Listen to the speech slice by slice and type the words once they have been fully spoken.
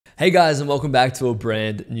Hey guys, and welcome back to a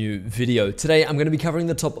brand new video. Today I'm going to be covering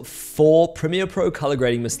the top 4 Premiere Pro color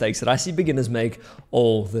grading mistakes that I see beginners make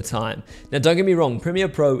all the time. Now don't get me wrong, Premiere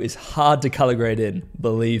Pro is hard to color grade in,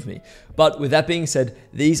 believe me. But with that being said,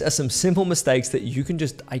 these are some simple mistakes that you can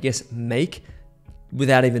just, make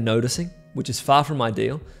without even noticing, which is far from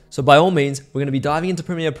ideal. So by all means, we're going to be diving into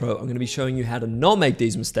Premiere Pro. I'm going to be showing you how to not make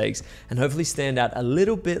these mistakes and hopefully stand out a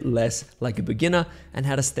little bit less like a beginner and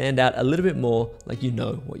how to stand out a little bit more like you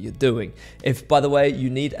know what you're doing. If, by the way, you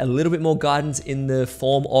need a little bit more guidance in the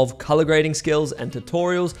form of color grading skills and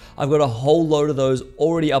tutorials, I've got a whole load of those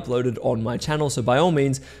already uploaded on my channel. So by all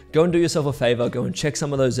means, go and do yourself a favor, go and check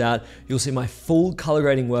some of those out. You'll see my full color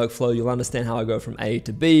grading workflow. You'll understand how I go from A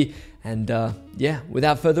to B. And yeah,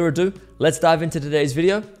 without further ado, let's dive into today's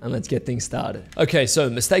video and let's get things started. Okay, so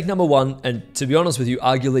mistake number 1, and to be honest with you,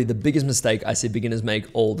 arguably the biggest mistake I see beginners make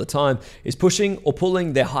all the time, is pushing or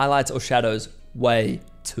pulling their highlights or shadows way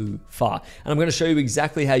too far. And I'm going to show you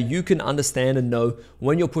exactly how you can understand and know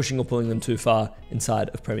when you're pushing or pulling them too far inside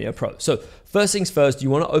of Premiere Pro. So first things first, you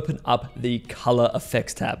want to open up the color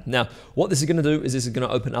effects tab. Now, what this is going to do is this is going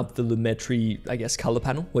to open up the Lumetri, color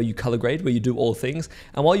panel where you color grade, where you do all things.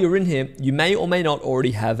 And while you're in here, you may or may not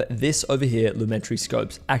already have this over here, Lumetri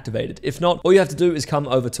scopes, activated. If not, all you have to do is come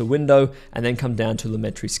over to window and then come down to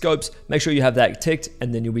Lumetri scopes. Make sure you have that ticked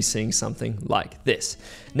and then you'll be seeing something like this.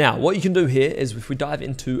 Now, what you can do here is if we dive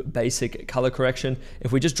into basic color correction,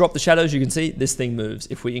 if we just drop the shadows, you can see this thing moves.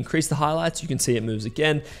 If we increase the highlights, you can see it moves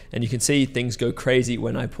again, and you can see things go crazy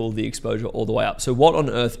when I pull the exposure all the way up. So what on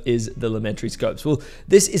earth is the Lumetri scopes? Well,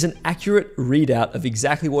 this is an accurate readout of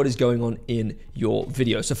exactly what is going on in your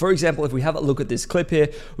video. So for example, if we have a look at this clip here,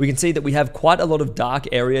 we can see that we have quite a lot of dark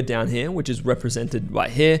area down here, which is represented right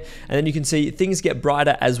here. And then you can see things get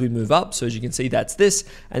brighter as we move up. So as you can see, that's this.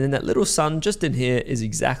 And then that little sun just in here is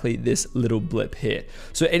exactly this little blip here.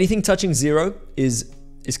 So anything touching 0 is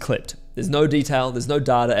clipped. There's no detail, there's no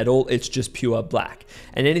data at all, it's just pure black.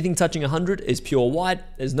 And anything touching 100 is pure white,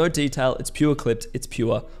 there's no detail, it's pure clipped, it's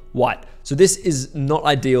pure white. So this is not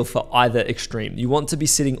ideal for either extreme. You want to be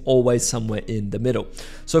sitting always somewhere in the middle.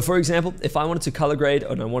 So for example, if I wanted to color grade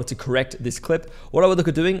and I wanted to correct this clip, what I would look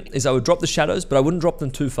at doing is I would drop the shadows, but I wouldn't drop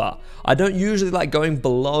them too far. I don't usually like going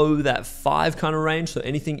below that 5 kind of range, so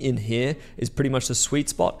anything in here is pretty much the sweet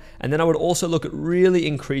spot. And then I would also look at really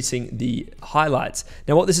increasing the highlights.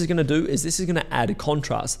 Now what this is gonna do is this is gonna add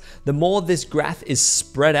contrast. The more this graph is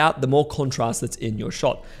spread out, the more contrast that's in your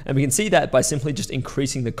shot. And we can see that by simply just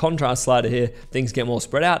increasing the contrast slider here, things get more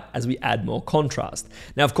spread out as we add more contrast.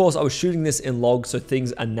 Now, of course, I was shooting this in log, so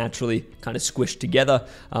things are naturally kind of squished together.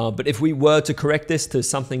 But if we were to correct this to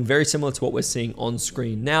something very similar to what we're seeing on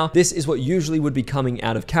screen now, this is what usually would be coming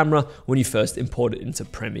out of camera when you first import it into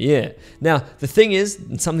Premiere. Now, the thing is,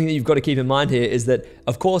 and something that you've got to keep in mind here is that,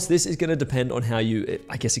 of course, this is going to depend on how you,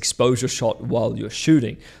 expose your shot while you're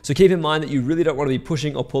shooting. So keep in mind that you really don't want to be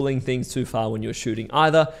pushing or pulling things too far when you're shooting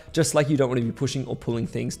either, just like you don't want to be pushing or pulling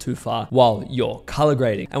things too far while you're color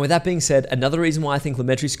grading. And with that being said, another reason why I think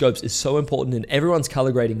Lumetri scopes is so important in everyone's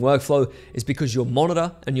color grading workflow is because your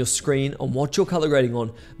monitor and your screen on what you're color grading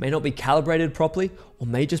on may not be calibrated properly or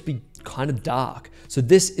may just be kind of dark. So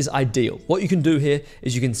this is ideal. What you can do here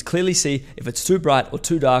is you can clearly see if it's too bright or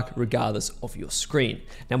too dark regardless of your screen.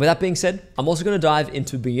 Now with that being said, I'm also going to dive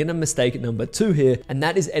into beginner mistake number 2 here, and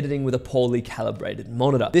that is editing with a poorly calibrated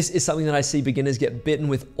monitor. This is something that I see beginners get bitten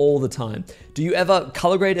with all the time. Do you ever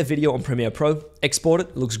color grade a video on Premiere Pro, export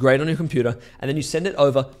it looks great on your computer, and then you send it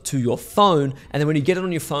over to your phone, and then when you get it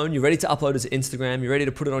on your phone, you're ready to upload it to Instagram, you're ready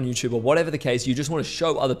to put it on YouTube or whatever the case, you just want to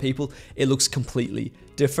show other people it looks completely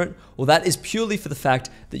different? Well, that is purely for the fact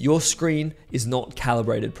that your screen is not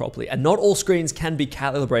calibrated properly, and not all screens can be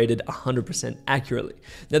calibrated 100% accurately.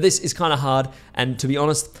 Now, this is kind of hard, and to be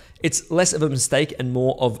honest, it's less of a mistake and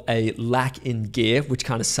more of a lack in gear, which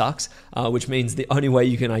kind of sucks, which means the only way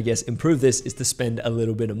you can, improve this is to spend a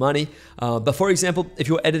little bit of money. But for example, if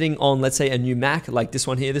you're editing on, let's say, a new Mac, like this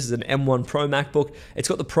one here, this is an M1 Pro MacBook. It's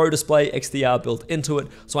got the Pro Display XDR built into it,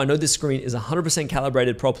 so I know this screen is 100%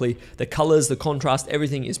 calibrated properly. The colors, the contrast,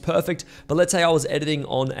 everything is perfect. But let's say I was editing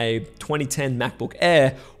on a 2010 MacBook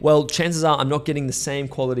Air, well, chances are I'm not getting the same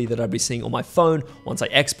quality that I'd be seeing on my phone once I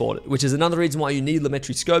export it, which is another reason why you need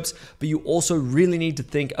Lumetri scopes. But you also really need to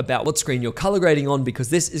think about what screen you're color grading on, because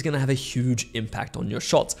this is going to have a huge impact on your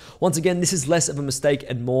shots. Once again, this is less of a mistake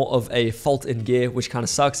and more of a fault in gear, which kind of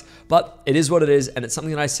sucks, but it is what it is, and it's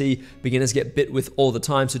something that I see beginners get bit with all the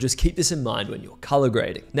time, so just keep this in mind when you're color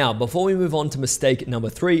grading. Now, before we move on to mistake number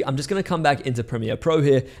 3, I'm just going to come back into Premiere Pro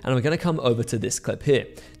here, and I'm going to come over to this clip here.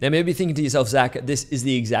 Now, maybe thinking to yourself, Zach, this is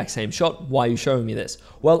the exact same shot. Why are you showing me this?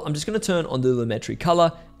 Well, I'm just going to turn on the Lumetri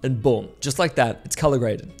color and boom, just like that, it's color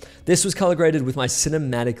graded. This was color graded with my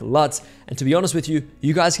cinematic LUTs, and to be honest with you,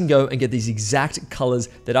 you guys can go and get these exact colors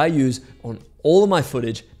that I use on all of my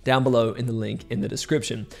footage down below in the link in the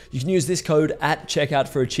description. You can use this code at checkout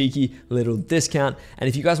for a cheeky little discount. And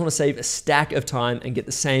if you guys want to save a stack of time and get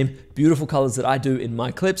the same beautiful colors that I do in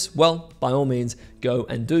my clips, well, by all means, go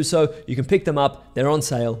and do so. You can pick them up, they're on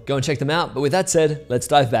sale, go and check them out. But with that said, let's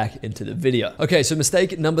dive back into the video. Okay, so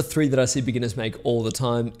mistake number 3 that I see beginners make all the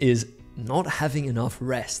time is not having enough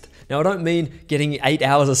rest. Now, I don't mean getting 8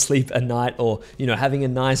 hours of sleep a night or, having a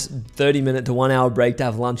nice 30-minute to 1 hour break to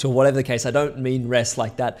have lunch or whatever the case. I don't mean rest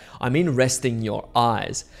like that. I mean resting your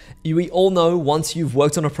eyes. We all know once you've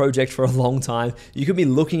worked on a project for a long time, you could be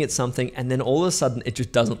looking at something and then all of a sudden it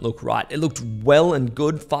just doesn't look right. It looked well and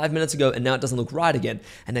good 5 minutes ago and now it doesn't look right again.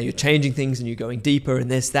 And now you're changing things and you're going deeper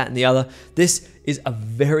and this, that, and the other. This is a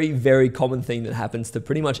very, very common thing that happens to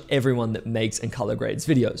pretty much everyone that makes and color grades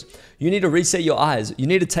videos. You need to reset your eyes. You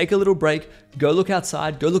need to take a little break, go look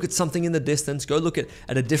outside, go look at something in the distance, go look at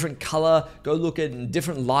a different color, go look at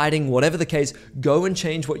different lighting, whatever the case, go and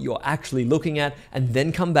change what you're actually looking at and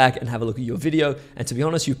then come back and have a look at your video. And to be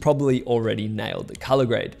honest, you've probably already nailed the color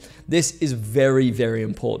grade. This is very, very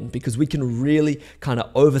important because we can really kind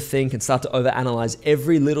of overthink and start to overanalyze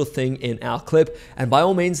every little thing in our clip. And by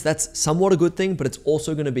all means, that's somewhat a good thing, but it's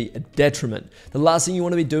also going to be a detriment. The last thing you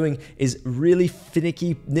want to be doing is really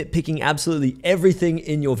finicky, nitpicking absolutely everything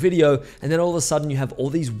in your video, and then all of a sudden you have all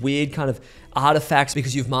these weird kind of artifacts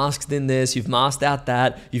because you've masked in this, you've masked out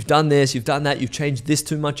that, you've done this, you've done that, you've changed this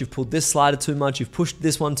too much, you've pulled this slider too much, you've pushed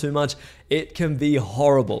this one too much. It can be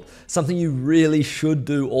horrible. Something you really should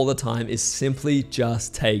do all the time is simply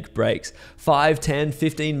just take breaks. 5, 10,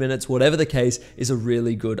 15 minutes, whatever the case, is a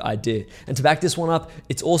really good idea. And to back this one up,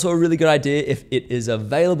 it's also a really good idea if it is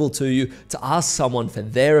available to you to ask someone for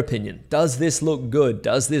their opinion. Does this look good?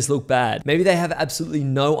 Does this look bad? Maybe they have absolutely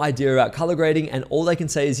no idea about color grading and all they can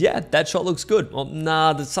say is, yeah, that shot looks good. Or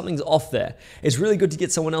nah, something's off there. It's really good to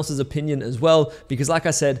get someone else's opinion as well, because like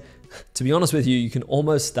I said, to be honest with you, you can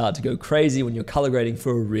almost start to go crazy when you're color grading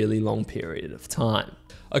for a really long period of time.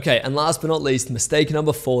 Okay, and last but not least, mistake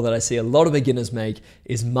number 4 that I see a lot of beginners make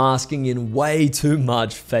is masking in way too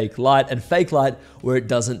much fake light, and fake light where it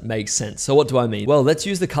doesn't make sense. So what do I mean? Well, let's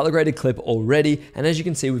use the color graded clip already, and as you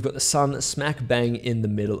can see, we've got the sun smack bang in the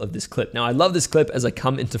middle of this clip. Now, I love this clip as I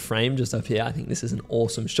come into frame just up here. I think this is an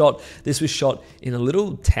awesome shot. This was shot in a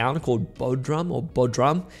little town called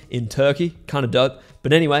Bodrum in Turkey, kind of dope.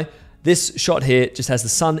 But anyway, this shot here just has the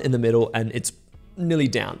sun in the middle and it's nearly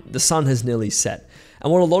down. The sun has nearly set.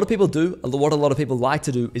 And what a lot of people do, what a lot of people like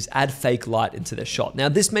to do is add fake light into their shot. Now,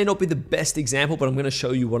 this may not be the best example, but I'm going to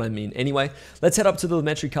show you what I mean anyway. Let's head up to the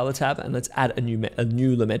Lumetri color tab and let's add a new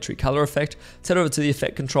Lumetri color effect. Let's head over to the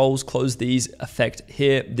effect controls, close these effects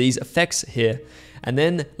here, and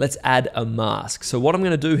then let's add a mask. So what I'm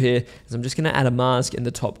going to do here is I'm just going to add a mask in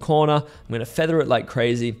the top corner. I'm going to feather it like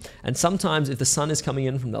crazy. And sometimes if the sun is coming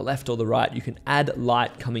in from the left or the right, you can add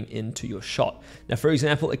light coming into your shot. Now, for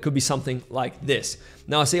example, it could be something like this.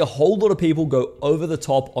 Now, I see a whole lot of people go over the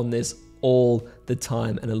top on this all the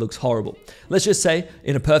time and it looks horrible. Let's just say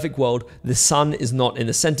in a perfect world, the sun is not in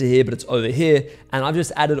the center here, but it's over here. And I've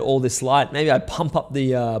just added all this light. Maybe I pump up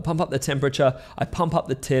the temperature, I pump up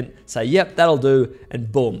the tint, say, yep, that'll do.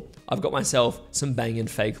 And boom, I've got myself some banging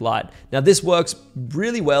fake light. Now this works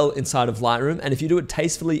really well inside of Lightroom, and if you do it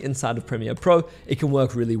tastefully inside of Premiere Pro, it can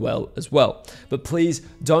work really well as well. But please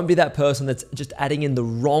don't be that person that's just adding in the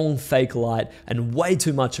wrong fake light and way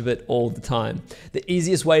too much of it all the time. The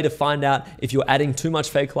easiest way to find out if you're adding too much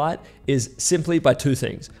fake light is simply by 2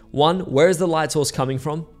 things. 1, where is the light source coming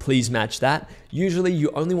from? Please match that. Usually you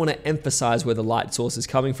only want to emphasize where the light source is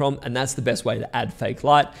coming from, and that's the best way to add fake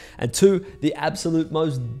light. And 2, the absolute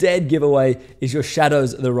most dead giveaway is your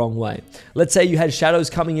shadows the wrong way. Let's say you had shadows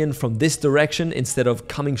coming in from this direction instead of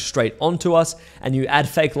coming straight onto us, and you add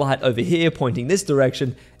fake light over here pointing this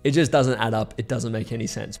direction. It just doesn't add up. It doesn't make any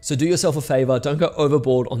sense. So do yourself a favor, don't go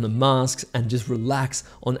overboard on the masks and just relax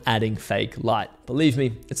on adding fake light. Believe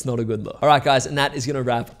me, it's not a good look. All right, guys, and that is gonna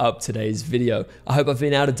wrap up today's video. I hope I've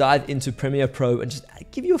been able to dive into Premiere Pro and just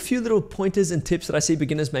give you a few little pointers and tips that I see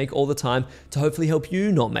beginners make all the time to hopefully help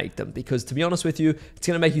you not make them. Because to be honest with you, it's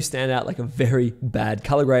gonna make you stand out like a very bad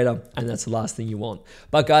color grader, and that's the last thing you want.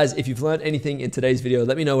 But guys, if you've learned anything in today's video,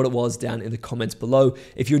 let me know what it was down in the comments below.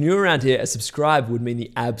 If you're new around here, a subscribe would mean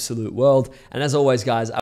the absolute world. And as always, guys,